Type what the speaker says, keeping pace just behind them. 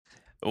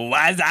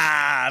What's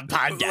up,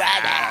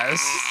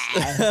 podcast?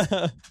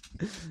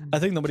 I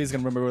think nobody's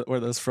gonna remember where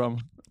that's from.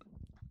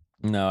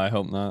 No, I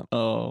hope not.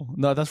 Oh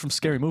no, that's from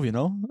Scary Movie.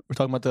 No, we're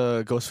talking about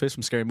the ghost face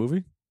from Scary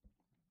Movie.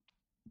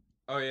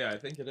 Oh yeah, I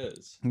think it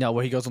is. No,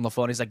 where he goes on the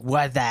phone, he's like,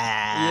 "What the?"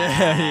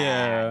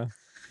 Yeah.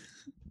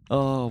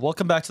 Oh,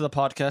 welcome back to the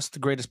podcast, the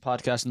greatest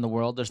podcast in the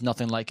world. There's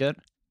nothing like it.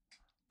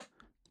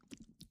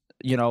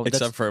 You know,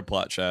 Except for a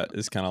plot chat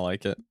is kind of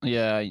like it.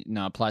 yeah,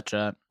 no, plot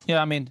chat.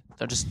 Yeah, I mean,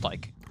 they're just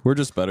like, We're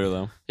just better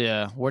though.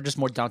 yeah, we're just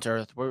more down to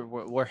earth.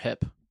 We're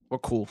hip. We're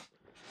cool.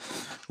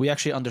 We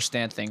actually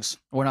understand things.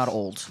 We're not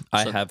old.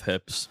 I have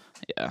hips,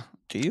 Yeah.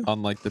 Do you?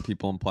 unlike the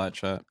people in plot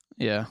chat.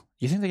 Yeah.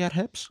 You think they got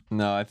hips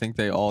No, I think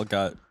they all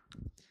got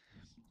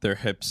their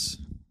hips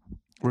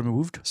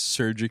removed?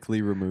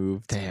 surgically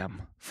removed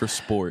Damn. for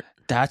sport.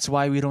 That's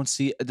why we don't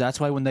see. That's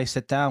why when they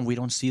sit down, we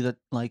don't see the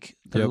Yep,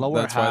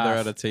 lower that's half. why they're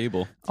at a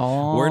table.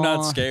 Oh, We're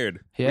not scared.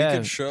 Yeah, We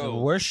can show.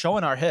 We're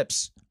showing our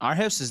hips. Our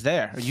hips is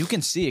there. You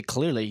can see it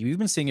clearly. You've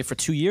been seeing it for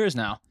 2 years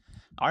now.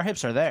 Our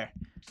hips are there.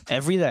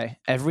 Every day,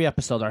 every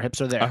episode, our hips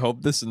are there. I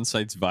hope this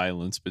incites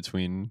violence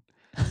between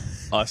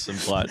us and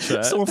plot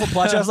chat. Someone from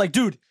Plot Chat was like,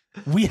 dude,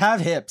 we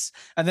have hips.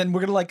 And then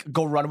we're going to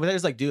go run with it.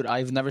 It's like, dude,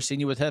 I've never seen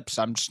you with hips.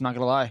 I'm just not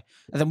going to lie.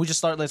 And then we just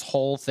start this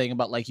whole thing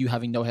about you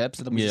having no hips.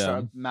 And then we just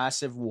start a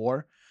massive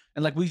war.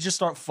 And we just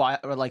start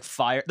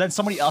fire. Then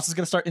somebody else is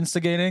going to start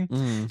instigating.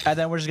 And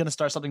then we're just going to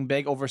start something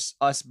big over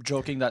us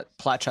joking that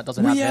Plot Chat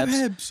doesn't have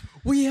hips.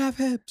 We have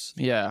hips.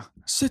 Yeah.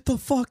 Sit the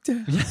fuck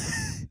down.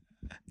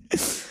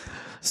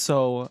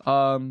 So,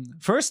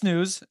 first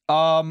news,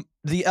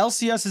 the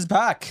LCS is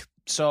back.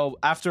 So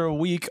after a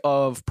week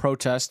of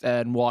protest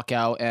and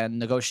walkout and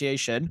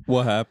negotiation,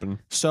 What happened?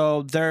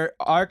 so they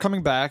are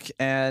coming back,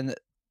 and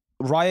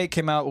Riot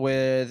came out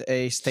with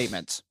a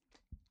statement.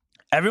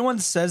 Everyone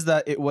says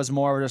that it was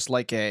more just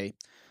like they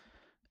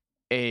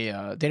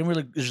didn't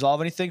really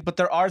resolve anything, but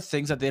there are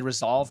things that they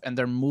resolve, and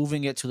they're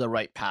moving it to the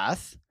right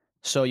path.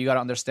 So you got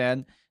to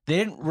understand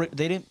they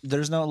didn't.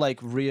 There's no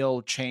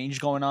real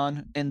change going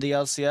on in the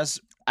LCS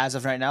as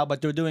of right now,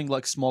 but they're doing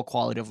small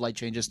quality of life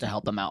changes to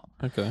help them out.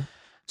 Okay.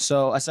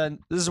 So I said,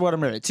 this is what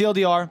I'm reading.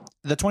 TLDR,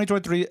 the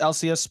 2023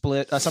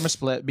 LCS summer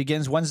split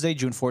begins Wednesday,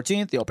 June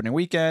 14th, the opening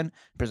weekend,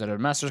 presented a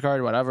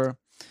MasterCard, whatever.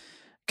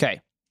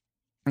 Okay.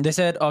 They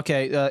said,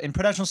 okay, in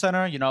Prudential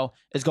Center,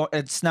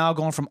 it's now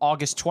going from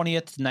August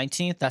 20th to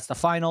 19th. That's the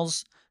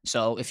finals.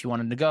 So if you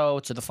wanted to go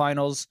to the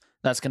finals,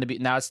 that's going to be,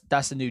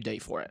 that's the new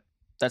date for it.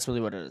 That's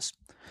really what it is.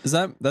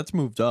 That's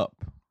moved up?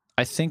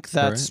 I think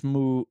that's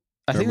moved.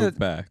 I think moved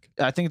back.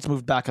 I think it's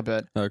moved back a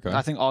bit. Okay.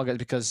 I think August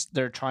because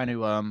they're trying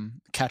to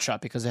catch up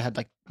because they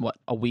had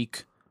a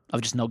week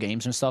of just no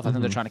games and stuff. I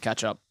think they're trying to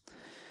catch up.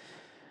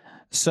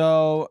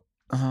 So,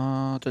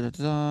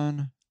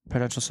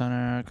 Prudential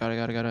Center, got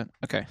it.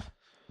 Okay.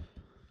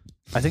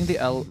 I think the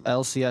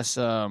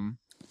LCS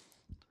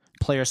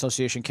Player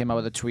Association came out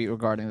with a tweet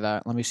regarding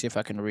that. Let me see if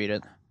I can read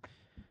it.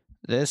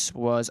 This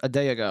was a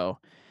day ago.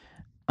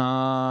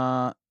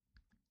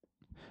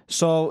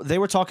 So they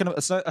were talking.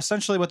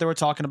 Essentially, what they were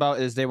talking about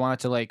is they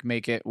wanted to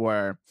make it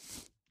where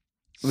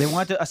they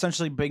wanted to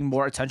essentially bring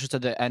more attention to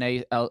the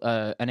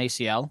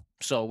NACL.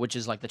 So, which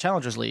is the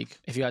Challengers League.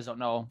 If you guys don't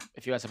know,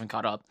 if you guys haven't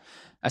caught up,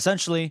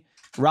 essentially,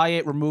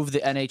 Riot removed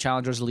the NA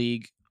Challengers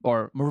League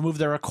or removed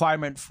the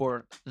requirement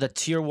for the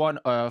tier 1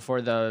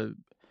 for the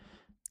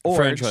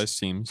franchise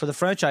teams for the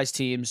franchise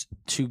teams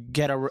to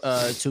get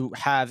to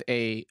have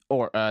a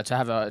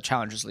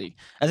Challengers League.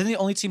 I think the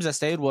only teams that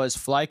stayed was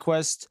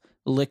FlyQuest,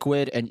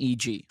 Liquid, and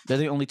EG. They're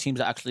the only teams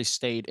that actually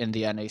stayed in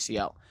the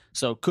NACL.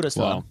 So kudos to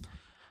them.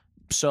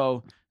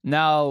 So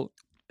now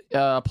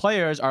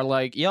players are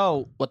like,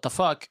 "Yo, what the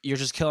fuck? You're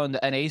just killing the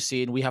NA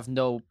scene. We have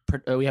no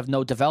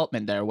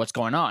development there. What's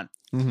going on?"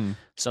 Mm-hmm.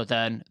 So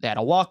then they had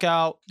a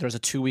walkout. There's a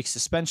 2-week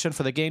suspension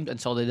for the game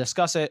until they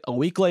discuss it. A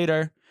week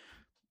later,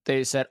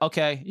 they said,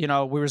 "Okay,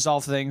 we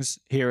resolve things.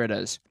 Here it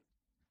is."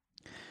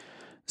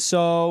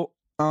 So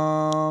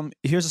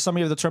here's a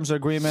summary of the terms of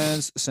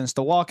agreements since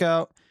the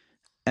walkout.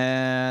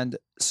 And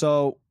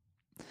so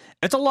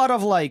it's a lot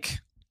of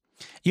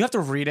you have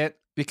to read it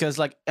because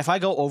if I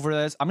go over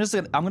this, I'm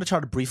gonna try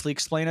to briefly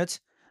explain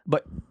it,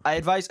 but I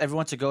advise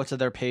everyone to go to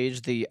their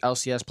page, the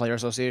LCS Player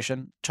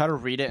Association, try to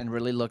read it and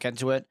really look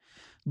into it.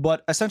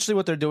 But essentially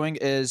what they're doing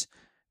is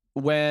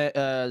when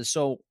a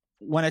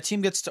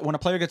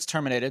player gets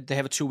terminated, they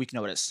have a 2-week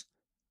notice.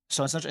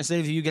 So essentially,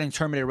 instead of you getting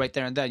terminated right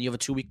there and then, you have a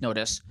 2-week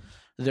notice.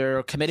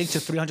 They're committing to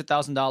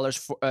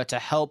 $300,000 to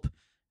help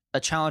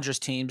challengers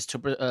teams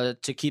to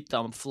keep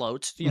them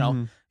afloat,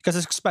 because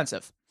it's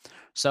expensive.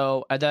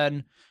 So and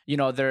then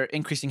they're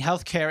increasing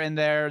healthcare in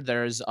there.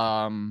 There's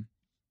a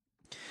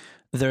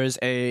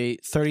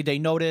 30-day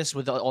notice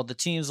with all the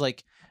teams.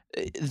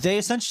 They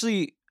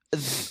essentially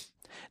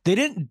they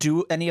didn't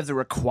do any of the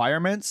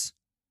requirements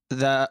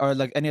that or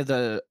any of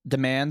the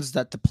demands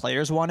that the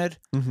players wanted,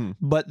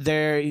 but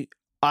they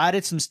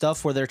added some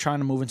stuff where they're trying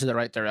to move into the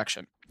right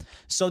direction.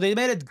 So they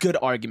made a good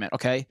argument,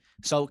 okay?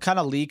 So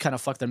League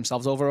fucked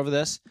themselves over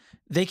this.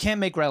 They can't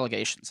make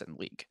relegations in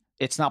League.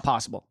 it's not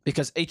possible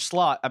because each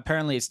slot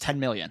apparently is 10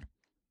 million.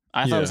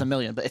 I thought it was a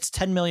million, but it's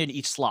 10 million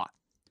each slot.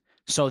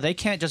 So they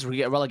can't just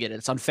get relegated.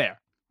 It's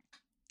unfair.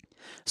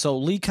 So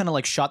League kind of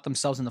like shot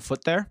themselves in the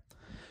foot there.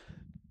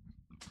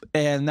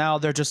 And now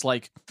they're just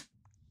like,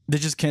 they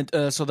just can't.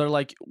 So they're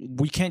like,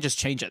 we can't just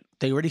change it.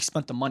 They already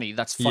spent the money.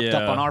 That's fucked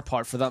up on our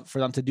part for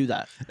them to do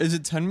that. Is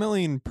it 10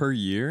 million per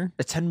year?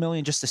 It's 10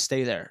 million just to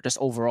stay there, just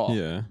overall.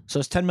 Yeah. So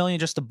it's 10 million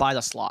just to buy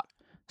the slot.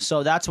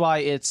 So that's why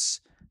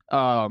it's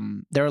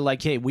they're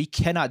like, hey, we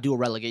cannot do a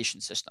relegation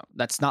system.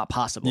 That's not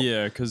possible.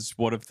 Yeah, because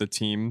what if the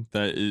team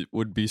that it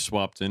would be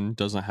swapped in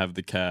doesn't have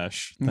the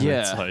cash? Then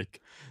it's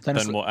like,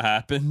 then what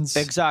happens?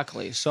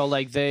 Exactly. So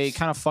like they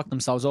kind of fucked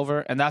themselves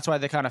over, and that's why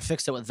they kind of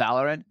fixed it with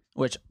Valorant,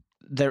 which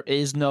there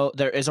is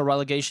a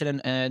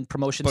relegation and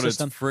promotion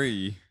system. But it's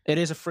free. It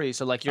is a free.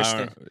 So like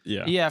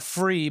you're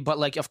free, but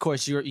like of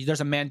course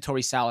there's a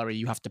mandatory salary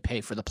you have to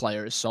pay for the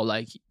players. So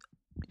like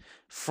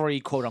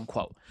free, quote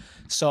unquote.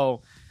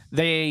 So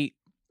I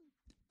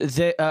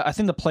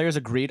think the players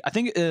agreed. I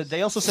think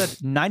they also said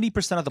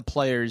 90% of the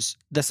players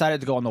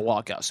decided to go on the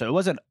walkout. So it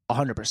wasn't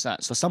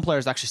 100%. So some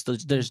players actually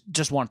still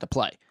just wanted to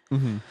play.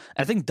 Mm-hmm.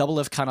 I think Double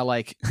Lift kind of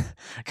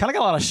got a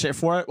lot of shit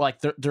for it, like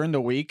during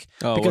the week.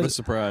 Oh, what a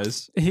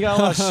surprise! He got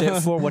a lot of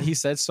shit for what he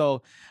said.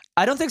 So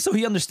I don't think so.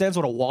 He understands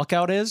what a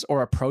walkout is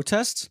or a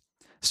protest.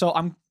 So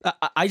I'm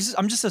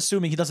just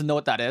assuming he doesn't know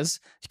what that is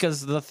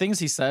because the things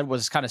he said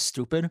was kind of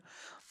stupid.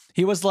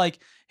 He was like,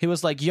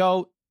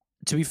 yo.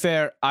 To be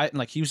fair,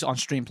 he was on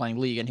stream playing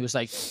League, and he was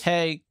like,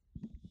 "Hey,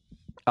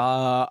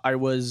 I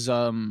was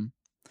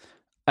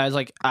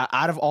like,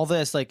 out of all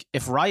this, like,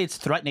 if Riot's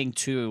threatening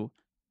to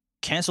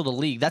cancel the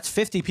League, that's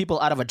 50 people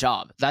out of a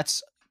job.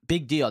 That's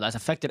big deal. That's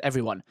affected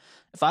everyone.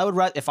 If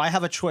I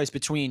have a choice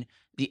between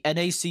the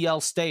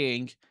NACL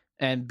staying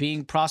and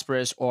being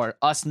prosperous, or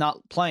us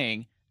not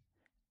playing,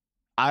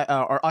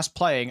 or us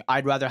playing,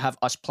 I'd rather have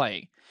us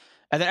playing."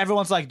 And then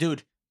everyone's like,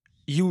 "Dude,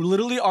 you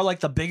literally are like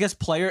the biggest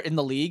player in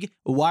the league.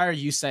 Why are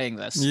you saying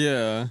this?"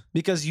 Yeah.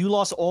 Because you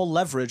lost all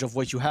leverage of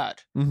what you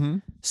had. Mm-hmm.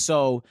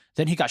 So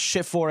then he got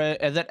shit for it.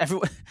 And then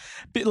everyone,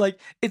 like,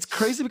 it's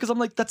crazy because I'm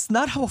like, that's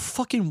not how a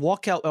fucking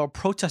walkout or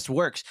protest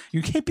works.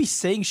 You can't be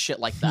saying shit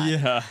like that.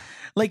 Yeah.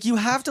 Like, you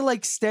have to,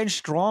 like, stand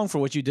strong for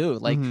what you do.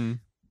 Like,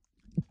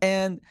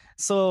 and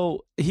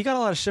so he got a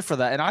lot of shit for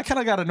that. And I kind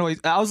of got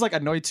annoyed. I was, like,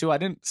 annoyed too. I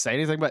didn't say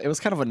anything, but it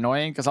was kind of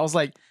annoying because I was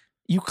like,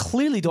 you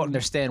clearly don't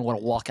understand what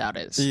a walkout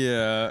is.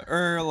 Yeah,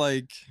 or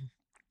like,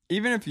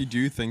 even if you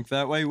do think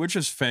that way, which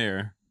is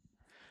fair,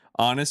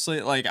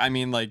 honestly, like, I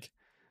mean, like,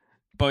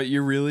 but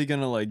you're really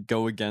gonna like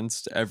go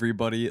against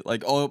everybody,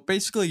 like,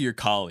 basically your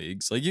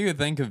colleagues. Like, you could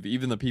think of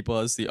even the people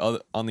as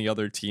on the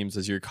other teams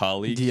as your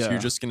colleagues. Yeah. You're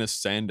just gonna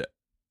stand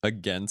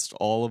against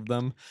all of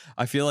them.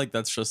 I feel like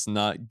that's just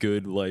not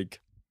good, like,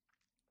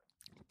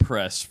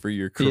 press for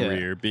your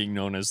career, being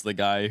known as the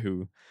guy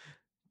who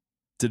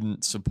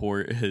didn't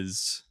support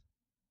his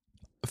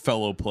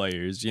fellow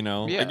players, you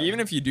know? Like, even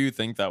if you do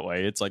think that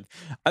way, it's like,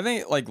 I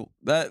think like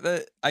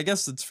that I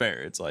guess it's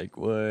fair. It's like,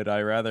 would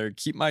I rather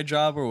keep my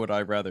job or would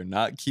I rather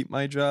not keep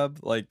my job?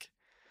 Like,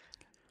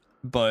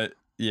 but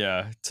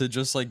yeah, to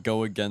just like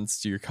go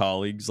against your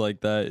colleagues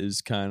like that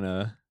is kind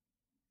of,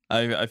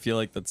 I feel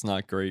like that's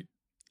not great.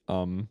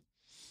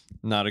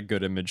 Not a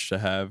good image to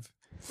have.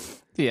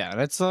 Yeah,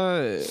 that's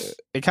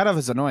it kind of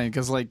is annoying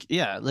because like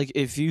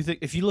if you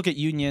look at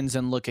unions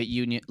and look at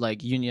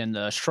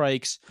union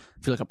strikes,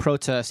 if you look at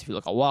protests, if you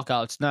look at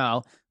walkouts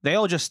now, they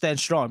all just stand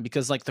strong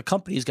because like the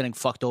company is getting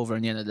fucked over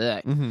in the end of the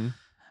day. Mm-hmm.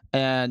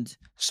 And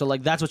so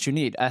like that's what you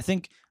need. I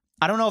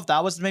don't know if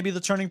that was maybe the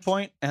turning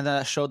point and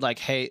that showed like,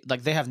 hey,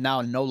 like they have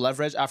now no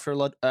leverage after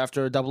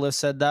Double Lift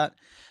said that,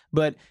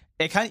 but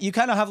you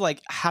kind of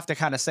have to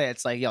kind of say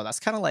it's like, yo,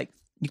 that's kind of like,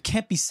 you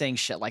can't be saying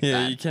shit like that.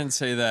 Yeah, you can't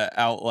say that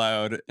out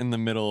loud in the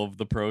middle of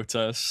the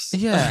protest.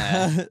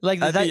 Yeah. Like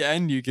at the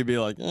end, you could be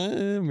like,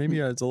 maybe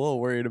I was a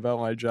little worried about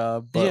my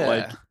job.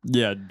 But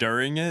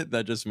during it,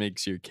 that just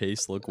makes your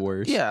case look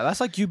worse. Yeah, that's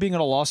like you being in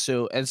a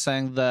lawsuit and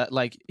saying that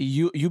like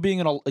you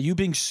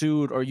being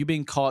sued or you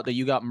being caught that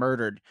you got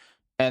murdered.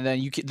 And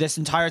then this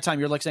entire time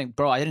you're like saying,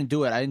 bro, I didn't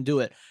do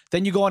it.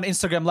 Then you go on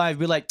Instagram Live,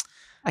 be like,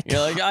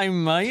 you're like, I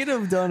might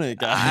have done it,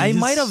 guys. I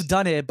might have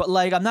done it, but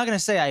like, I'm not going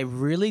to say I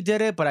really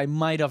did it, but I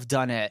might have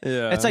done it.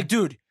 Yeah. It's like,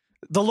 dude,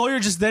 the lawyer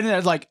just did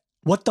it. Like,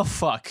 what the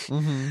fuck?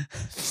 Mm-hmm.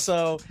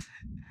 So,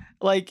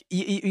 like,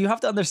 you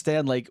have to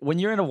understand, like, when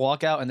you're in a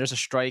walkout and there's a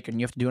strike and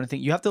you have to do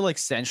anything, you have to, like,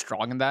 stand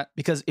strong in that.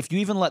 Because if you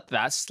even let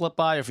that slip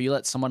by, or if you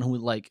let someone who,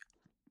 like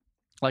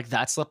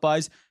that slip by,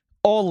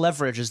 all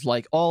leverage,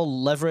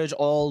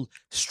 all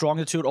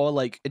strongitude, all,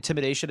 like,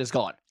 intimidation is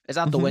gone. It's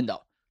out the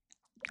window.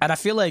 And I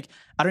feel like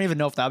I don't even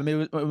know if that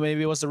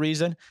maybe was the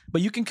reason,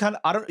 but you can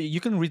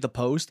you can read the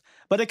post,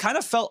 but it kind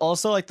of felt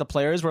also like the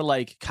players were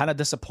like kind of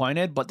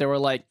disappointed, but they were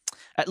like,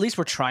 at least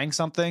we're trying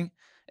something.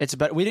 It's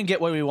better. We didn't get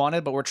what we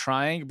wanted, but we're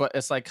trying. But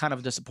it's like kind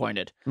of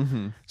disappointed.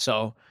 Mm-hmm.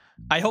 So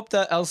I hope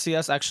that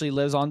LCS actually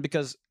lives on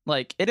because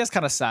like it is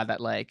kind of sad that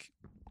like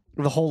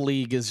the whole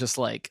league is just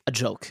like a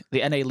joke.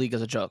 The NA league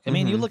is a joke. I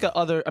mean, you look at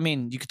other. I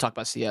mean, you could talk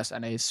about CS,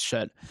 NA's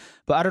shit,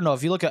 but I don't know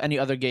if you look at any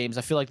other games.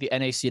 I feel like the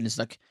NA scene is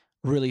like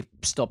really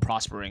still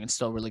prospering and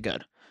still really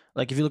good.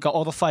 Like if you look at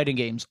all the fighting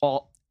games,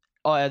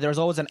 there's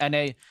always an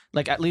NA.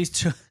 Like at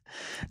least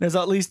there's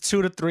at least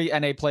 2 to 3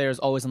 NA players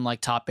always in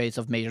like top 8s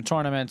of major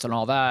tournaments and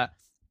all that.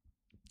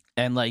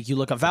 And like you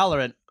look at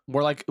Valorant,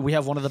 we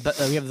have one of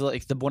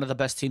the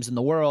best teams in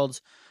the world.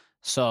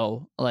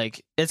 So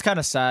like it's kind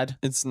of sad.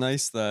 It's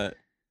nice that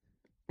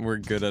we're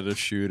good at a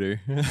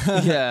shooter.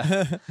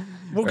 Yeah.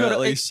 We're good at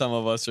least some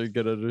of us are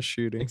good at a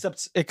shooting.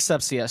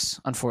 Except CS,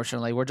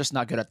 unfortunately. We're just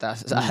not good at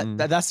that.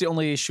 That's the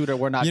only shooter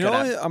we're not good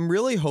at. I'm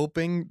really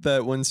hoping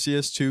that when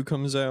CS2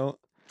 comes out,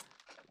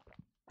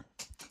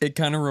 it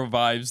kind of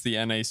revives the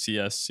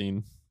NACS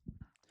scene.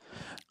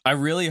 I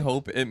really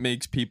hope it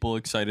makes people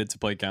excited to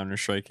play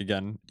Counter-Strike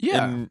again.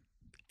 Yeah.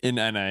 In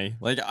NA.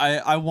 Like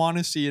I want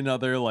to see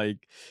another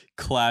like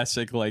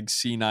classic like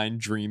C9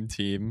 dream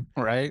team.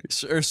 Right.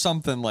 Or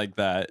something like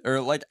that. Or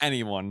like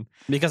anyone.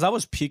 Because that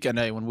was peak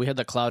NA when we had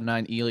the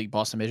Cloud9 E-League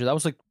Boston Major. That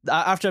was like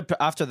after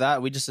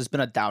that it's been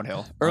a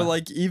downhill. Or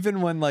like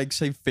even when like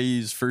say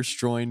FaZe first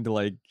joined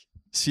like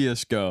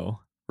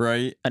CS:GO,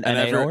 right? An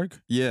NA org?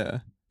 Yeah.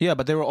 Yeah,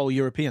 but they were all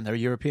European. They were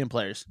European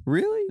players.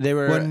 Really? They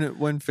were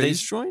when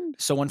FaZe joined?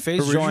 So when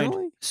FaZe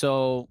joined,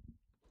 so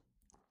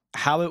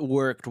how it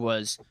worked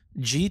was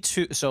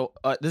G2. So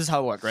this is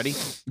how it worked. Ready?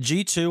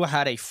 G2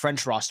 had a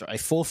French roster, a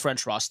full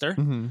French roster,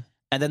 and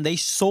then they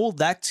sold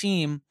that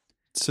team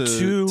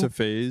to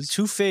FaZe.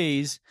 To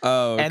FaZe.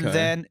 Oh, okay. And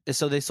then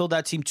so they sold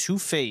that team to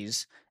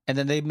FaZe, and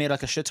then they made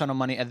like a shit ton of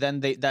money, and then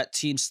that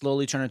team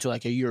slowly turned into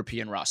like a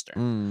European roster.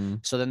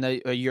 So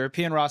then a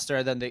European roster,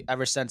 and then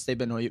ever since they've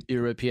been a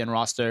European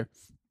roster.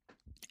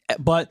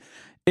 But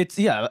it's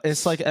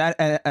like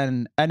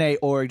an NA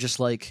org, just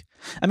like,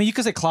 I mean, you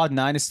could say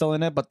Cloud9 is still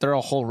in it, but they're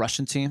a whole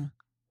Russian team.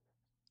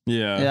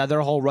 Yeah, they're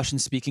a whole Russian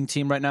speaking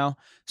team right now.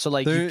 So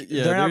like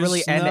they're not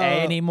really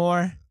NA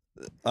anymore.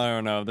 I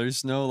don't know.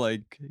 There's no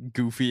like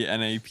goofy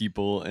NA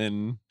people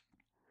in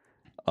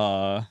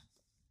NA.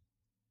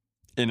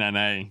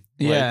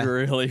 Yeah. Like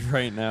really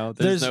right now.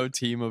 There's no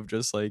team of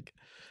just like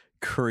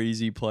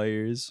crazy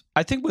players.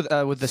 I think with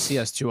the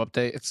CS2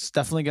 update, it's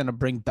definitely gonna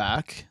bring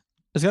back.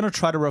 It's gonna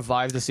try to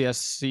revive the CS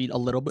scene a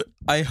little bit.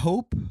 I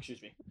hope.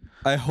 Excuse me.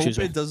 I hope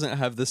it doesn't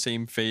have the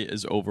same fate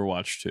as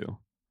Overwatch 2.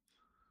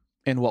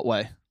 In what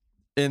way?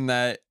 In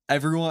that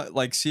everyone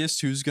like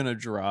CS2 is gonna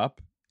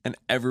drop and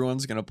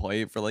everyone's gonna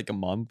play it for like a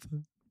month.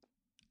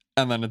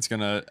 And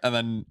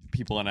then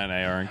people in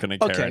NA aren't gonna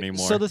care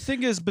anymore. So the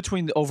thing is,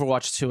 between the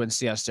Overwatch 2 and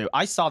CS2,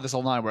 I saw this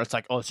online where it's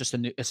like, oh, it's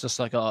just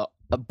like a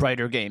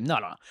brighter game. No.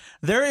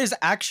 There is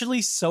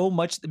actually so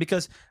much,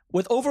 because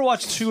with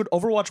Overwatch 2,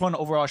 Overwatch 1,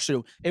 Overwatch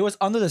 2, it was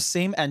under the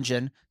same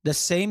engine, the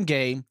same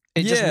game.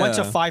 It just went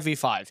to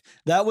 5v5.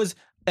 That was,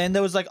 and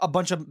there was like a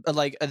bunch of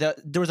like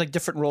there was like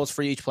different roles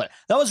for each player.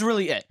 That was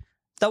really it.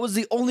 That was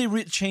the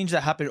only change that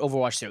happened in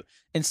Overwatch 2.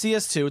 In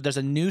CS2, there's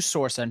a new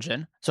source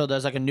engine. So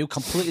there's like a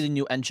completely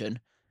new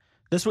engine.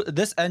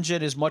 This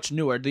engine is much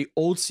newer. The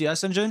old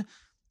CS engine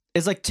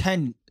is like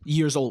 10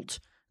 years old.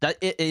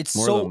 It's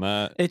more so than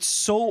that. It's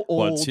so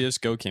old. What,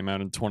 CS:GO came out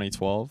in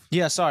 2012?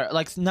 Yeah, sorry.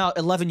 Like now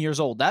 11 years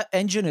old. That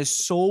engine is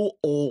so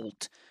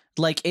old.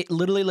 Like it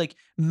literally, like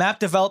map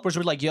developers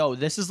were like, yo,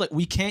 this is like,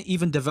 we can't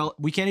even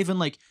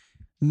like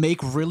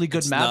make really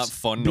good maps.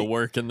 It's not fun to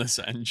work in this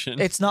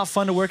engine. It's not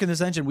fun to work in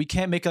this engine. We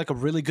can't make like a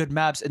really good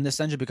maps in this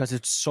engine because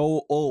it's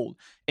so old.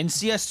 In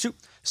CS2,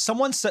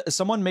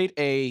 someone made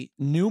a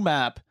new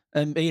map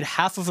and made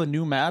half of a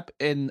new map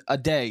in a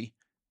day,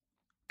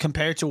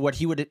 compared to what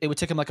it would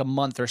take him like a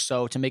month or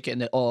so to make it in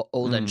the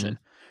old engine.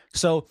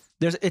 So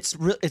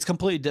it's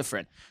completely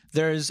different.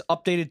 There's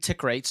updated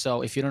tick rate.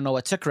 So if you don't know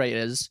what tick rate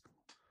is,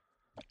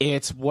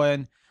 it's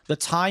when the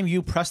time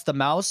you press the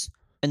mouse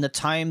and the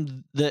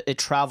time that it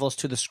travels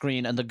to the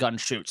screen and the gun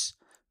shoots.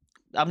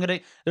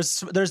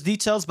 There's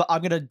details, but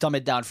I'm gonna dumb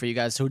it down for you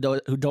guys who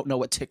don't know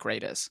what tick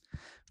rate is.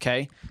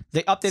 Okay,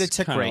 they updated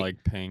tick rate.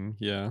 Like ping,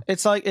 yeah.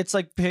 It's like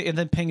and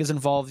then ping is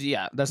involved.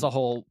 Yeah, there's a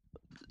whole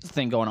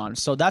thing going on.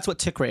 So that's what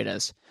tick rate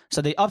is.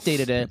 So they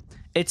updated it.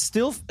 It's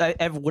still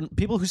when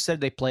people who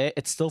said they play it,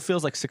 it still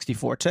feels like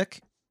 64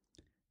 tick,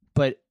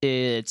 but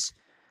it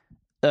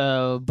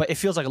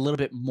feels like a little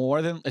bit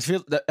more than it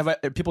feels.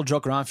 If people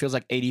joke around, it feels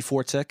like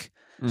 84 tick.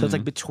 So it's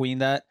like between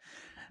that.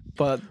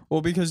 But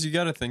because you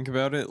got to think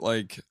about it,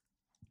 like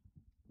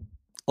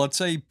let's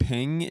say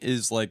ping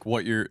is like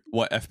what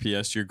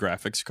FPS your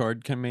graphics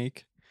card can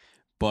make,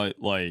 but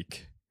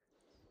like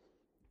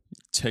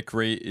tick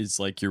rate is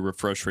like your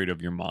refresh rate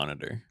of your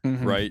monitor,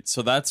 right?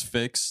 So that's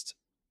fixed,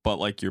 but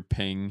like your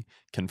ping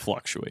can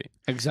fluctuate.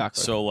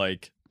 Exactly. So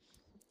like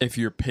if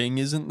your ping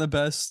isn't the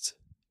best,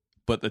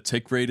 but the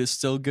tick rate is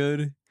still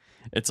good,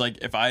 it's like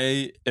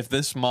if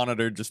this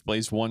monitor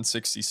displays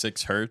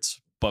 166 hertz,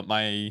 but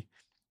my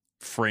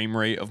frame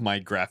rate of my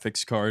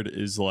graphics card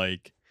is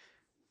like,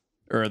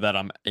 or that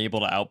I'm able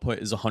to output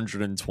is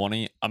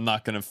 120, I'm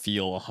not going to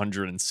feel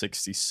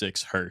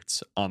 166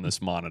 hertz on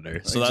this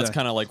monitor. So that's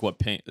kind of like what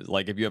ping,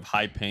 like if you have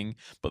high ping,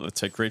 but the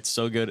tick rate's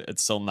so good,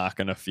 it's still not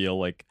going to feel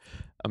like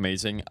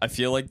amazing. I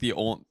feel like the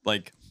old,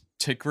 like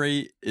tick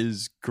rate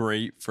is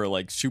great for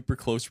like super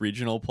close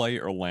regional play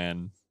or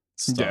LAN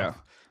stuff. Yeah.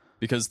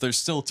 Because there's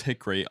still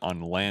tick rate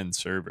on LAN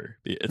server.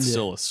 It's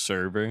still a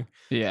server.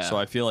 Yeah. So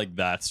I feel like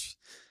that's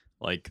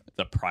like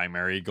the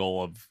primary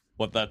goal of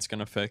what that's going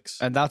to fix.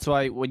 And that's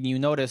why when you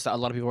notice that a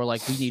lot of people are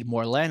like, we need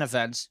more LAN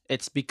events,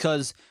 it's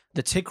because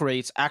the tick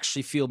rates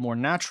actually feel more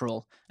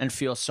natural and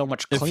feel so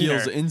much cleaner.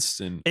 It feels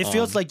instant. It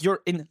feels like you're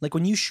in, like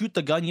when you shoot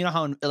the gun, you know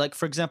how, like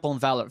for example, in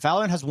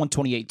Valorant has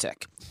 128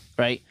 tick,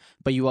 right?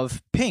 But you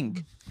have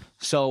ping.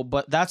 So,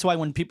 but that's why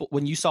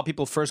when you saw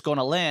people first go on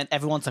a LAN,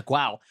 everyone's like,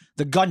 wow,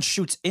 the gun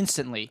shoots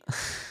instantly.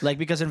 Like,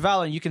 because in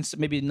Valorant, you can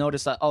maybe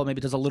notice that, oh,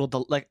 maybe there's a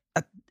little,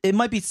 it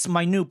might be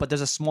minute, but there's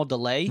a small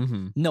delay.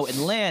 Mm-hmm. No,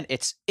 in LAN,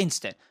 it's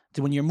instant.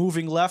 When you're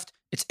moving left,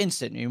 it's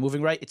instant. When you're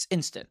moving right, it's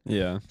instant.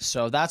 Yeah.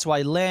 So that's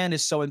why LAN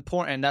is so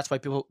important. That's why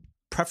people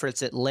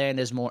preference it. LAN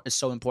is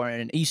so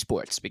important in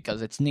esports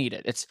because it's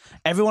needed.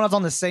 Everyone is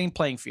on the same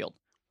playing field.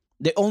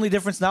 The only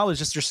difference now is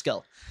just your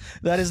skill.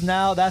 That's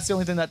the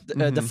only thing that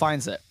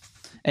defines it.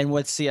 And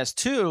with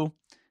CS2,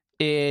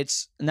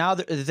 it's now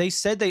they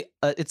said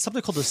it's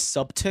something called a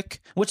subtick,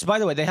 which by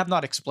the way they have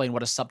not explained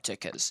what a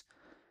subtick is.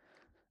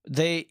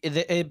 They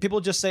people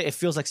just say it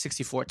feels like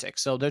 64 tick,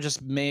 so they're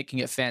just making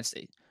it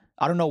fancy.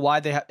 I don't know why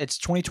it's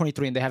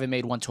 2023 and they haven't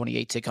made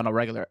 128 tick on a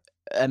regular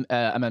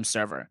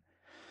server.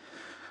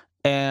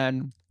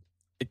 And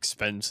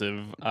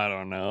expensive, I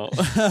don't know.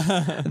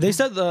 They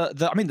said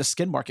the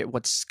skin market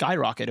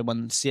skyrocketed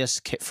when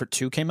CS for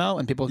 2 came out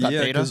and people got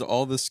beta. Because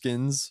all the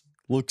skins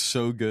look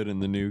so good in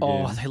the new game.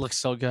 Oh, they look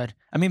so good.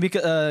 I mean,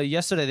 because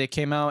yesterday they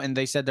came out and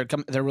they said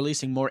they're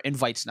releasing more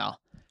invites now,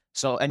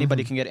 so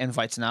anybody can get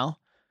invites now.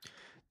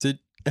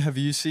 Have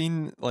you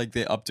seen like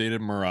they updated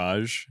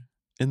Mirage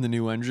in the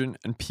new engine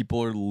and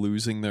people are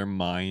losing their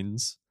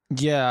minds?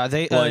 Yeah,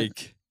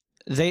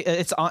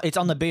 it's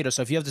on the beta.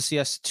 So if you have the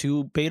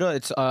CS2 beta,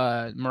 it's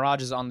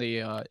Mirage is on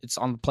the it's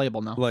on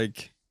playable now.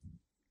 Like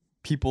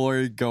people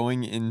are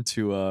going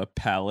into a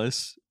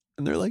palace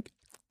and they're like,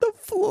 the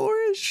floor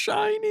is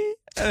shiny.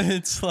 And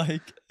it's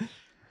like,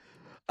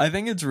 I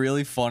think it's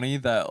really funny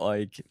that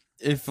like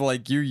if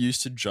like you're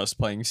used to just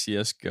playing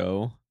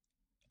CS:GO,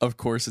 of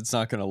course it's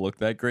not going to look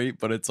that great,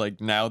 but it's like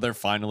now they're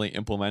finally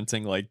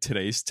implementing like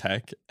today's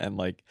tech and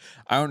like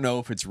I don't know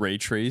if it's ray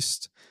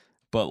traced,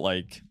 but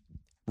like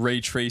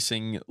ray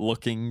tracing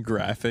looking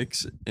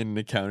graphics in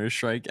the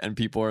Counter-Strike and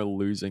people are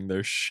losing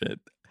their shit.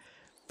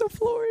 The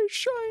floor is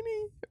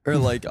shiny. Or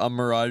like on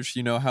Mirage,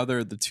 you know how there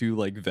are the two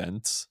like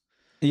vents?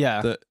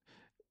 Yeah.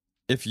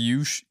 If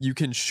you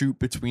can shoot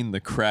between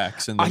the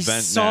cracks in the vent now. I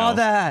saw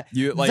that.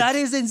 That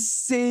is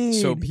insane.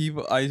 So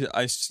people, I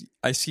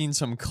seen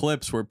some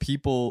clips where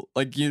people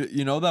like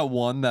you know that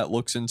one that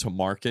looks into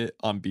market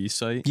on B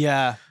site.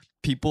 Yeah.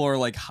 People are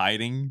like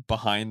hiding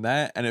behind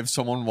that, and if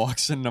someone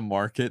walks into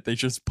market, they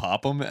just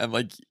pop them, and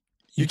like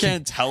you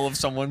can't tell if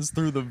someone's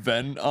through the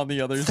vent on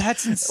the other.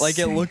 That's insane. Like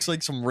it looks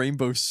like some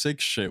Rainbow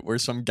Six shit where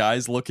some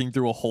guy's looking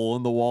through a hole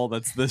in the wall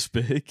that's this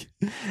big.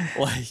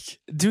 Like,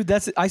 dude,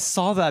 I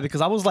saw that because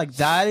I was like,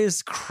 that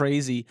is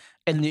crazy.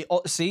 And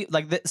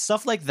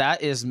stuff like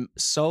that is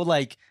so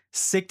like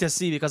sick to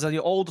see because of the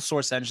old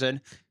Source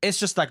engine, it's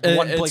just like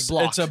one big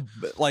block.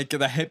 It's like the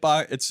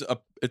hitbox.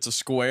 It's a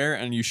square,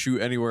 and you shoot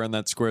anywhere in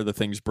that square, the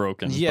thing's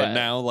broken. Yeah.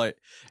 But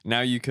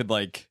now you could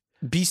like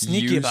be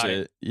sneaky about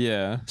it.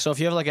 Yeah. So if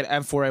you have like an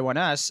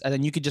M4A1S, and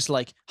then you could just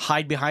like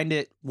hide behind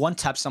it, one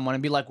tap someone,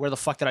 and be like, "Where the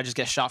fuck did I just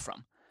get shot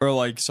from?" Or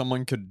like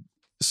someone could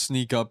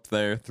sneak up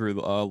there through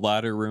the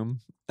ladder room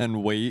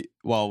and wait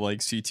while like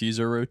CTs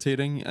are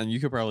rotating, and you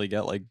could probably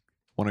get like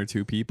 1 or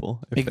 2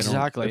 people if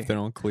they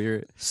don't clear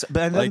it. So,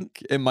 but then,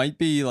 like it might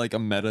be like a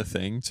meta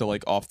thing to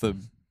like off the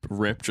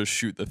rip just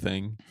shoot the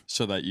thing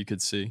so that you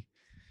could see.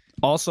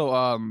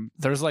 Also,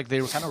 there's like they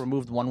kind of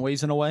removed one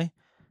ways in a way.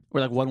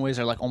 Where like one ways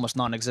are like almost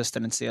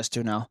non-existent in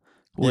CS2 now.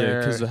 Yeah,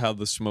 because of how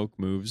the smoke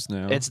moves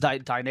now. It's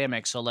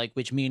dynamic, so like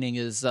which meaning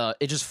is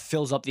it just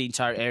fills up the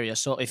entire area.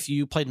 So if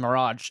you played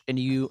Mirage and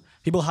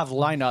people have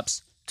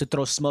lineups to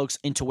throw smokes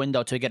into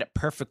window to get it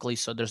perfectly,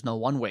 so there's no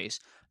one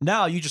ways.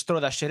 Now you just throw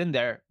that shit in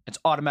there, it's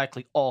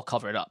automatically all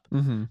covered up.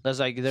 Mm-hmm.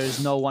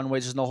 There's no one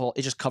ways, there's no hole.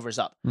 It just covers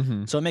up.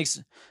 Mm-hmm. So it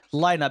makes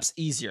lineups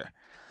easier.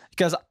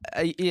 Because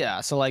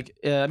so like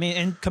I mean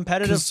in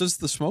competitive, does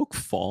the smoke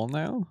fall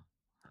now?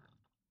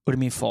 What do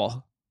you mean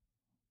fall?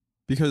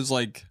 Because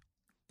like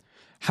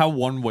how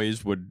one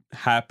ways would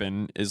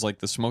happen is like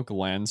the smoke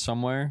lands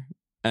somewhere,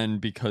 and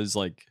because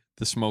like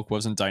the smoke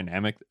wasn't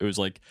dynamic, it was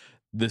like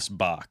this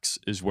box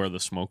is where the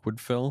smoke would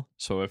fill.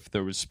 So if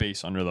there was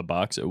space under the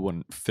box, it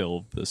wouldn't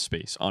fill the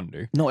space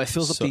under. No, it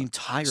fills up the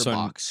entire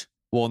box.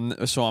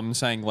 Well, so I'm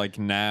saying like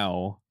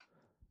now,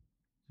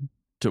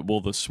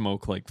 will the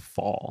smoke like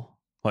fall?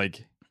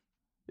 Like,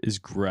 is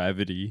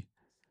gravity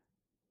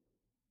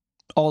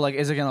Oh, like,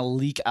 is it gonna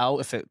leak out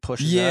if it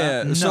pushes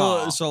Yeah. out?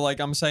 No. So like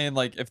I'm saying,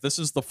 like if this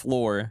is the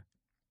floor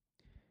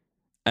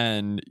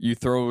and you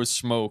throw a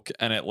smoke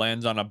and it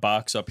lands on a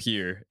box up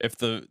here, if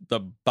the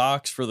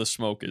box for the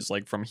smoke is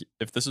like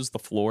if this is the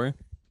floor,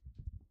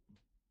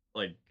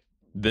 like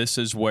this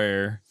is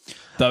where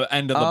the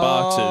end of the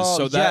box is.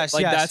 So that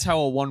that's how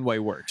a one-way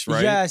works,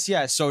 right?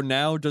 Yes. So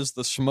now does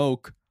the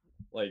smoke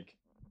like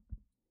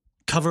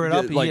cover it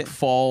up, like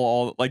fall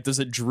all, like does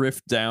it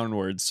drift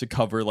downwards to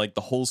cover like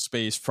the whole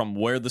space from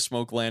where the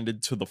smoke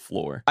landed to the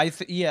floor?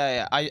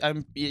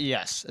 I'm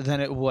yes,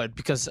 then it would,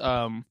 because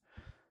I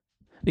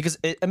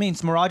mean,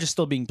 Mirage is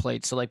still being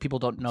played, so like people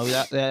don't know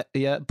that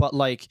yet, but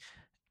like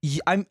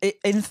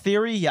in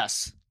theory,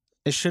 yes.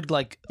 It should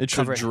like it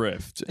should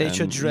drift. It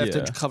should drift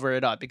and cover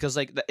it up, because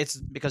like it's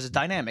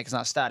dynamic, it's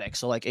not static.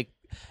 So like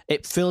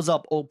it fills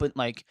up open,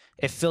 like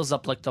it fills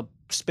up like the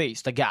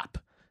space, the gap.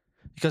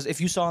 Because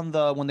if you saw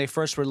when they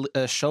first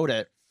showed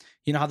it,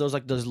 you know how there was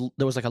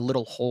like a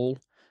little hole,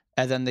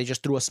 and then they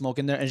just threw a smoke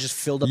in there and it just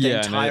filled up the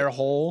entire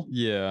hole.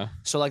 Yeah.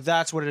 So like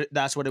that's what it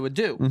would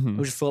do. Mm-hmm. It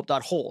would just fill up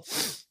that hole.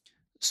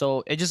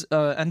 So it just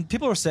and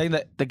people are saying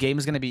that the game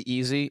is going to be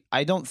easy.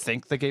 I don't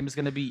think the game is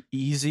going to be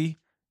easy.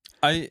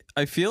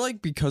 I feel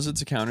like because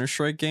it's a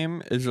Counter-Strike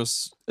game,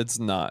 it's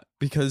not.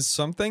 Because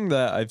something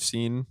that I've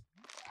seen,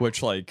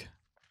 which like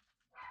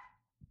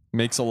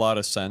makes a lot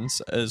of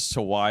sense as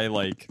to why,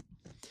 like,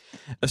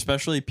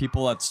 especially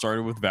people that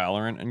started with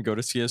Valorant and go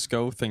to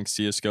CSGO think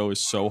CSGO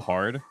is so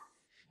hard,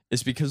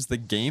 is because the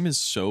game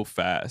is so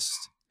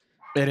fast.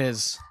 It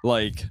is.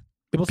 Like,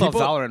 people think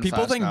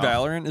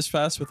Valorant is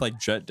fast with like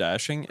Jet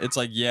dashing. It's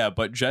like, yeah,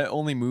 but Jet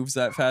only moves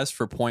that fast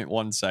for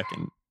 0.1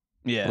 second.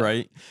 Yeah.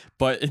 Right.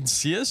 But in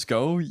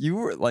CSGO, you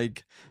were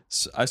like,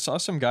 I saw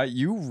some guy,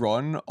 you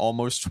run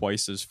almost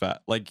twice as fast.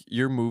 Like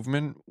your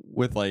movement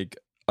with like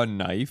a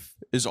knife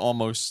is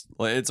almost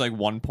like it's like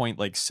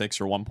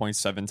 1.6 or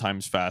 1.7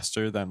 times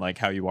faster than like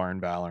how you are in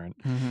Valorant.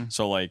 Mm-hmm.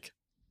 So like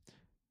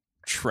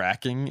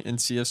tracking in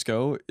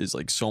CSGO is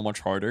like so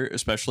much harder,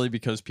 especially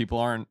because people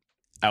aren't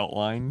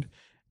outlined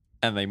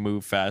and they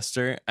move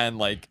faster, and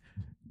like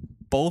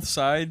both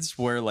sides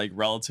wear like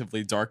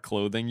relatively dark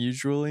clothing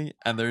usually,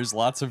 and there's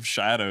lots of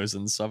shadows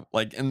and stuff.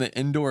 Like in the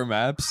indoor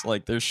maps,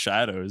 like there's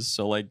shadows,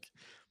 so like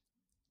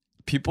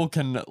people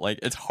can like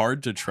it's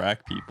hard to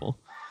track people.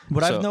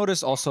 What I've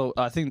noticed also,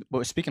 I think,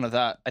 speaking of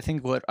that, I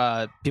think what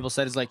people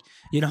said is like,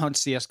 you know how in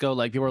CSGO,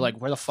 like people were like,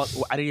 where the fuck,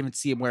 I didn't even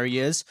see him where he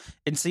is.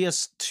 In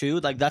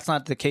CS2, like that's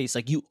not the case.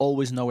 Like you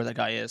always know where the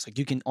guy is. Like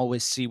you can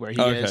always see where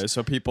he is. Okay,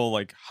 so people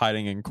like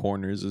hiding in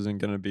corners isn't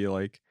gonna be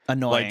like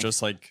annoying. Like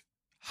just like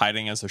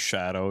hiding as a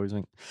shadow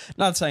isn't.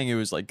 Not saying it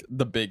was like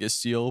the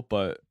biggest deal,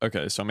 but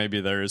okay, so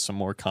maybe there is some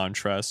more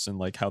contrast in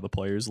like how the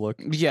players look.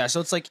 Yeah,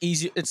 so it's like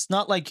easy. It's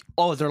not like,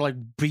 oh, they're like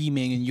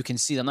beaming and you can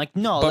see them. Like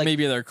no, but like,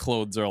 maybe their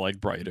clothes are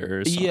like brighter.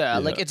 Or something. Yeah,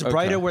 like it's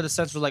brighter where the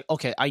sense was like,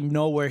 okay, I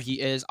know where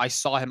he is. I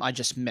saw him. I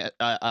just met.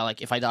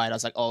 Like if I died, I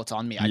was like, oh, it's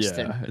on me. I just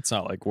didn't. It's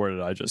not like where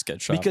did I just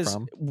get shot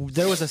from?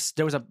 Because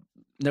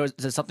there was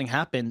something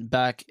happened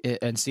back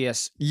in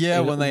CS. Yeah,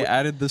 when they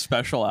added the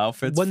special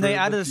outfits. When they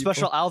added the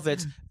special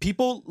outfits,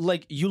 people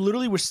like you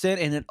literally were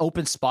standing in an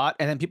open spot,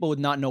 and then people would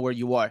not know where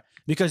you are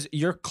because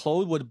your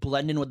clothes would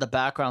blend in with the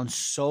background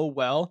so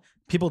well.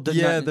 People did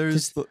not. Yeah,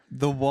 there's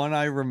the one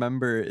I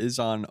remember is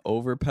on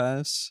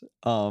Overpass.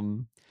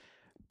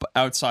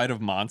 Outside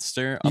of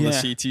Monster on the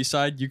CT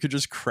side, you could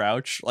just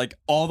crouch like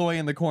all the way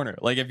in the corner.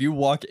 Like if you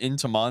walk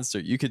into Monster,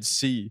 you could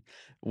see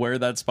where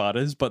that spot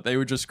is, but they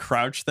would just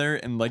crouch there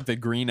in like the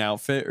green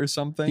outfit or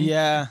something.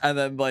 Yeah. And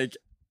then like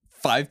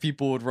 5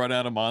 people would run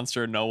out of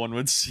Monster and no one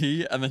would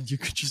see, and then you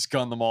could just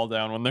gun them all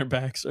down when their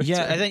backs are turned.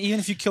 And then even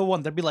if you kill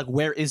one, they'd be like,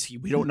 where is he?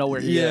 We don't know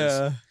where he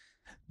is.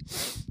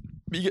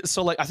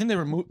 So like I think they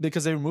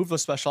removed the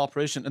special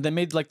operation, and they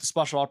made like the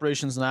special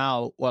operations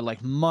now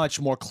like much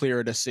more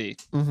clear to see.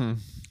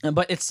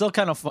 But it's still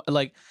kind of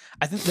like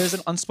I think there's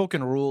an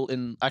unspoken rule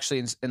in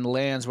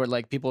LANs where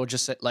like people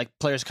just say, like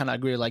players kind of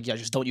agree like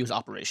just don't use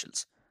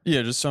operations.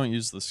 Yeah, just don't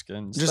use the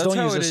skins. Just That's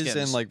don't use how the it is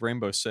skins. in like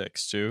Rainbow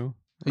Six too.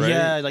 Right?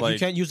 Yeah, like you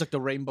can't use like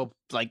the rainbow,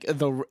 like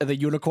the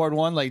unicorn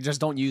one. Like just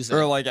don't use it.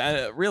 Or like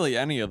really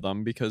any of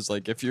them, because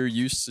like if you're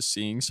used to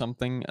seeing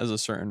something as a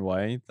certain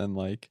way, then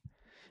like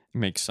it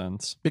makes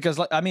sense. Because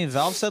like I mean,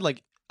 Valve said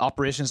like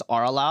operations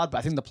are allowed, but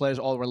I think the players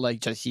all were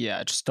like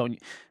just don't.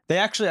 They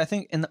actually I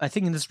think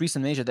in this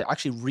recent major they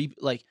actually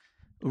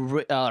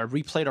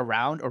replayed a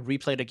round or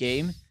replayed a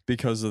game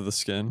because of the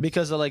skin.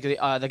 Because of like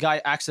the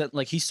guy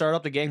like he started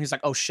up the game. He's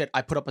like, oh shit,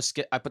 I put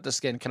the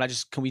skin. Can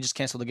we just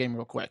cancel the game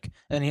real quick? And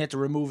then he had to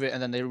remove it,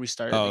 and then they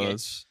restarted the game.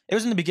 It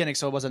was in the beginning,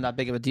 so it wasn't that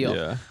big of a deal.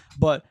 Yeah.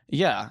 But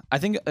yeah, I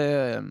think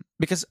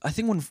because I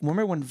think when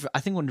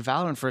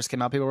Valorant first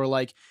came out, people were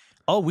like,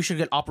 oh, we should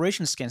get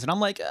operation skins, and I'm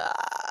like,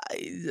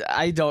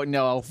 I don't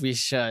know if we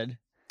should.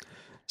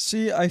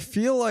 See, I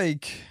feel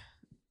like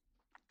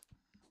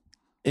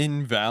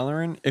in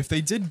Valorant, if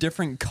they did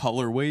different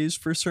colorways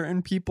for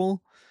certain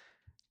people,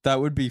 that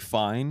would be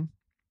fine.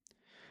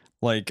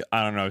 Like,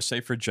 I don't know,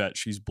 say for Jet,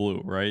 she's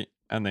blue, right?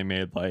 And they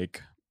made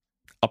like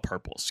a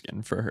purple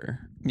skin for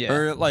her. Yeah.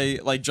 Or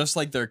like just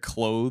like their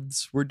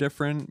clothes were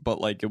different,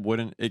 but like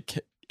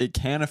it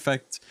can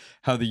affect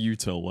how the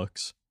util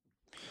looks.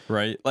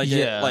 Right? Like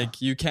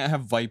like you can't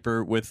have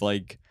Viper with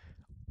like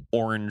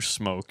orange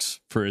smokes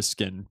for his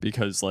skin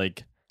because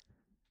like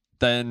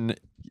then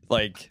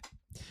like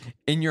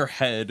in your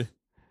head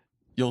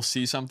you'll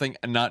see something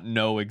and not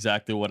know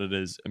exactly what it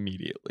is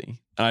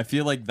immediately. And I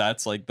feel like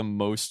that's like the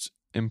most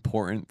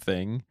important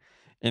thing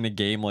in a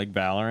game like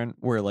Valorant,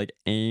 where like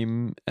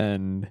aim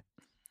and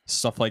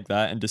stuff like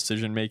that and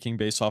decision making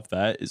based off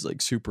that is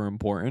like super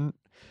important.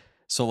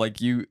 So like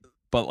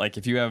but like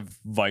if you have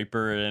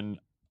Viper in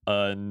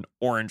an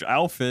orange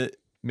outfit,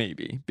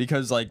 maybe,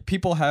 because like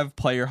people have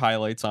player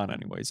highlights on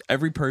anyways.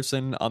 Every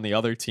person on the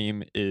other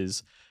team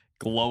is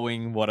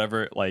glowing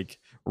whatever, like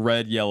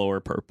red, yellow, or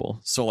purple.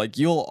 So like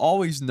you'll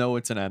always know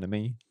it's an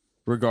enemy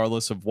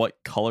regardless of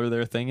what color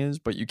their thing is,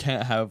 but you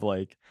can't have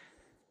like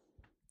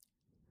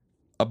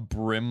a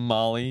brim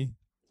molly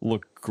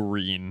look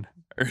green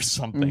or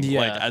something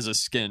like as a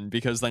skin,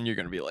 because then you're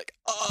gonna be like,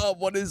 oh,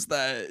 what is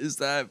that? Is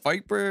that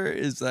Viper?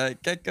 Is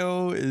that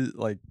Gecko? Is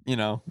like, you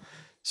know.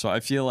 So I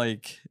feel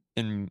like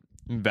in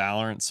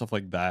Valorant stuff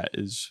like that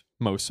is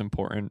most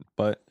important,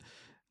 but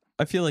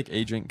I feel like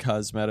agent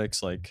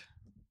cosmetics like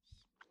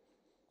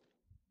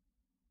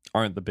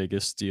aren't the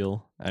biggest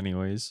deal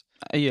anyways.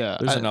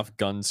 There's enough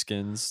gun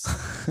skins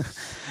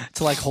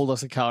to like hold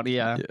us account.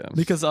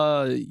 Because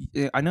I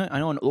know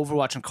in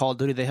Overwatch and Call of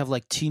Duty they have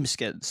like team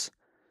skins.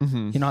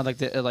 You know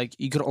how like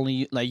you could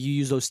only like you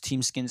use those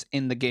team skins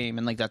in the game,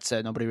 and like that's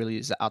it. Nobody really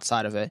uses it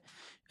outside of it.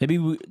 Maybe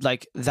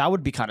like that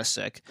would be kind of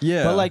sick.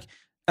 But like,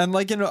 and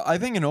like, you know, I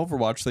think in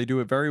Overwatch they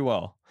do it very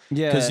well.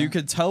 Because you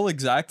could tell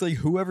exactly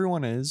who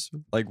everyone is,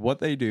 like what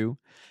they do,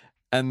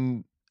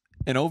 and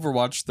in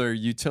Overwatch their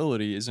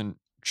utility isn't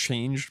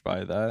changed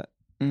by that.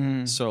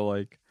 So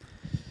like,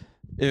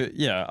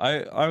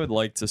 I would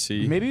like to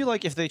see maybe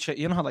like if they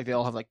you know how like they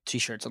all have like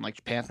t-shirts and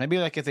like pants, maybe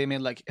like if they made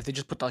like if they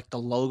just put like the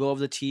logo of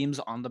the teams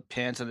on the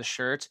pants and the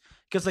shirts,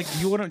 because like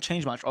you wouldn't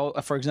change much.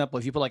 For example,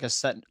 if you put like a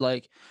set,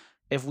 like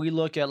if we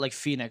look at like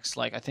Phoenix,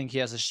 like I think he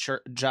has a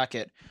shirt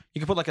jacket, you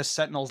could put like a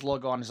Sentinel's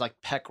logo on his like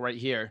pec right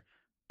here,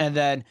 and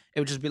then it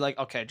would just be like,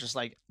 okay, just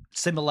like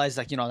symbolize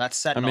like, you know, that's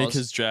Sentinel's. And make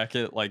his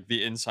jacket like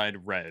the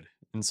inside red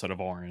instead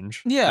of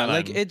orange. Yeah, and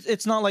like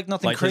it's not like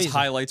nothing like crazy. His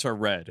highlights are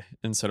red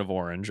instead of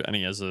orange, and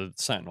he has a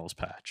Sentinel's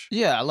patch.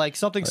 Yeah, like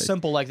something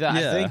simple like that.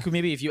 I think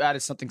maybe if you added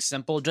something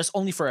simple, just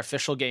only for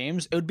official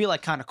games, it would be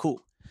like kind of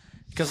cool,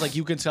 because like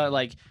you can tell,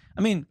 like,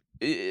 I mean,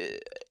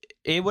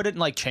 it wouldn't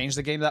like change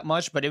the game that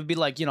much, but it would be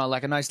like, you know,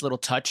 like a nice little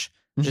touch.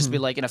 Just be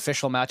like in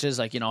official matches,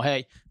 like, you know,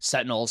 hey,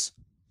 Sentinels,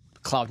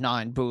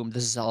 Cloud9, boom,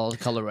 this is all the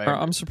color right.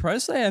 I'm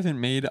surprised they haven't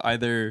made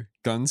either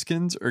gun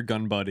skins or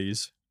gun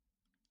buddies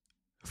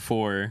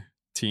for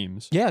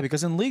teams. Yeah,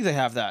 because in League they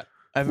have that.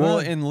 Well,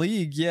 in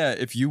League,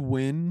 if you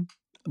win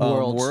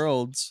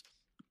Worlds,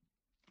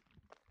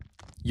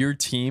 your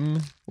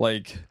team,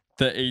 like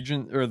the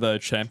agent or the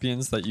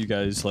champions that you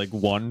guys like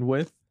won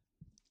with,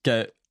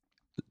 get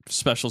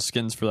special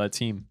skins for that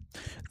team.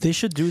 They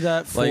should do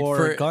that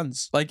for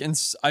guns. Like,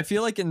 I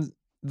feel like in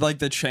like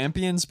the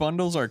champions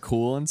bundles are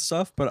cool and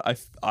stuff, but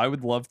I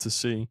would love to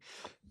see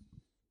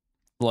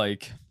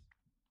like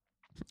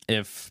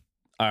if,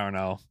 I don't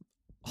know,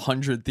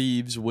 100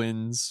 Thieves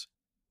wins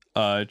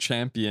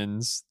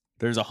champions,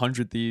 there's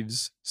 100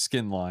 Thieves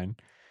skin line,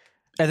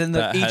 and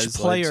then each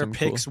player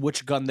picks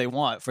which gun they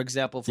want. For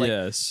example, if like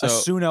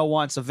Asuna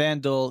wants a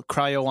Vandal,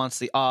 Cryo wants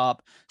the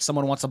Op,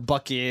 someone wants a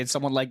Bucket,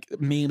 someone like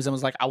memes and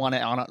was like, I want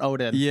it on an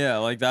Odin. Yeah,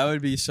 like that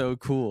would be so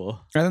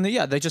cool. And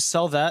then they just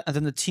sell that, and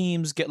then the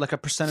teams get like a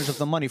percentage of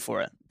the money for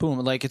it. Boom,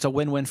 like it's a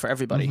win-win for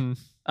everybody.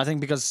 I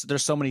think because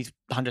there's so many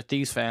 100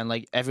 Thieves fan,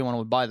 like everyone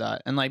would buy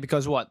that. And like,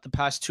 because the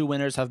past two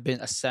winners have been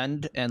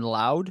Ascend and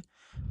Loud.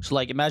 So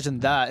like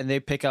imagine that, and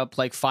they pick up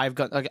like 5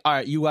 guns. Like, all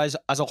right, you guys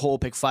as a whole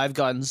pick 5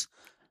 guns,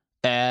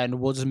 and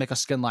we'll just make a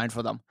skin line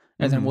for them.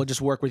 And then we'll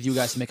just work with you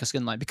guys to make a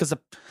skin line. Because the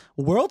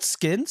world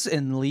skins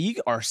in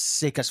League are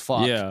sick as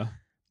fuck. Yeah.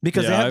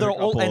 Because they have their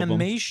old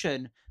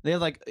animation. They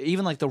have like,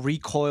 even like the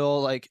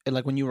recoil, like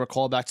when you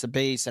recall back to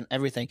base and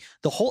everything.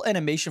 The whole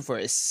animation for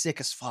it is sick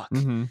as fuck.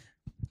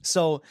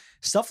 So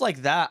stuff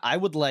like that, I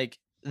would like,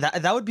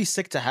 that would be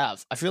sick to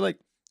have. I feel like,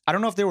 I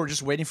don't know if they were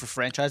just waiting for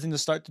franchising to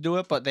start to do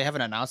it, but they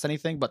haven't announced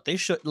anything. But they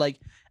should,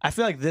 like, I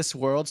feel like this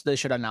Worlds, they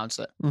should announce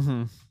it.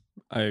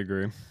 I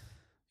agree.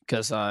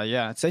 Because,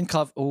 it's in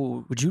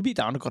California. Would you be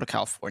down to go to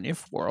California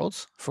for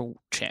Worlds, for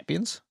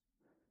Champions?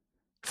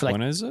 For like,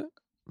 when is it?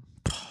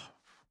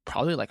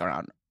 Probably like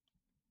around.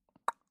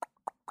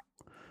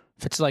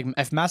 If it's like,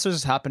 if Masters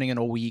is happening in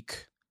a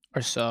week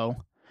or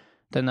so,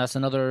 then that's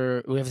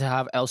another, we have to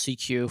have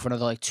LCQ for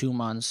another like 2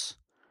 months.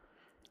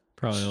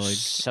 Probably like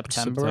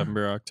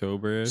September,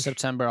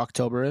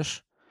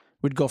 October-ish.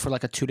 We'd go for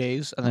like a 2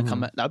 days and then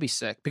come. That'd be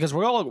sick, because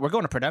we're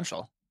going to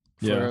Prudential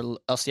for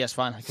LCS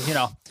final. You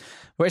know,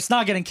 where it's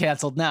not getting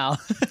canceled now.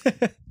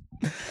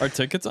 Are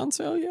tickets on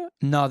sale yet?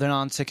 No, they're not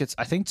on tickets.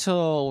 I think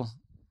the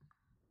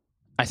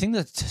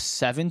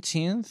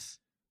 17th.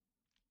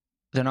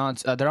 They're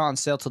not on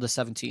sale till the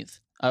 17th.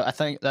 I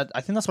think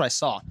that's what I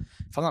saw,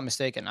 if I'm not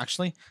mistaken.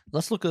 Actually,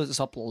 let's look this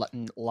up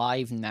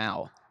live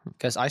now,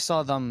 because I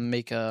saw them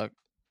make a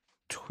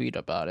tweet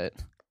about it,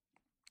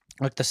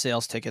 like the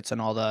sales tickets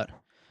and all that.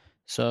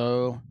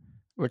 So,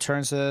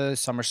 returns to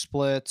summer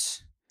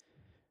split,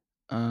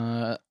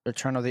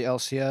 return of the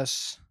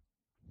LCS,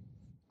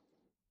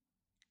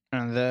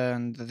 and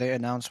then they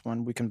announce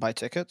when we can buy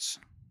tickets.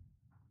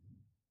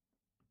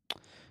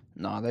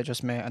 No, they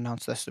just may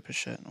announce that stupid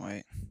shit.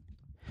 Wait.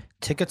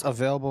 Tickets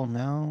available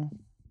now?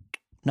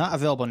 Not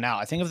available now.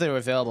 I think if they were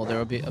available, they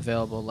would be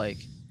available like...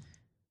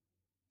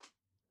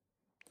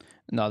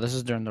 No, this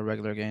is during the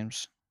regular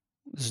games.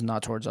 This is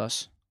not towards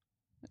us.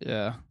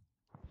 Yeah.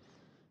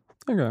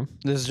 Okay.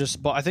 This is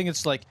just... But I think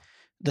it's like...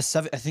 I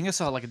think I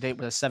saw like a date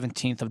with the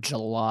 17th of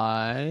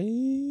July.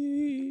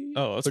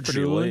 Oh, that's pretty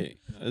June? late.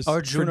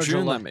 Or June or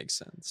July. That makes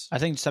sense. I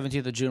think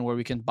 17th of June where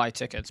we can buy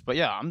tickets. But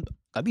yeah,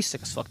 I'd be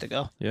sick as fuck to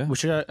go. Yeah. We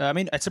should. I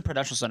mean, it's a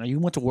Prudential Center. You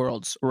went to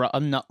Worlds.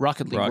 I'm not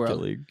Rocket League. Rocket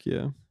World. League,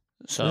 yeah.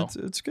 So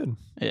it's good.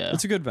 Yeah,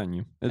 it's a good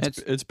venue.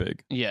 It's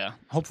big. Yeah,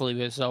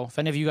 hopefully. So if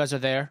any of you guys are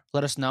there,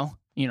 let us know.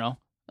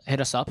 Hit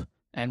us up,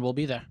 and we'll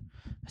be there.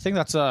 I think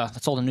that's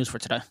all the news for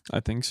today. I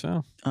think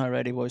so.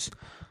 Alrighty, boys.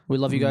 We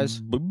love you guys.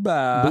 Bye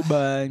bye. Bye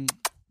bye.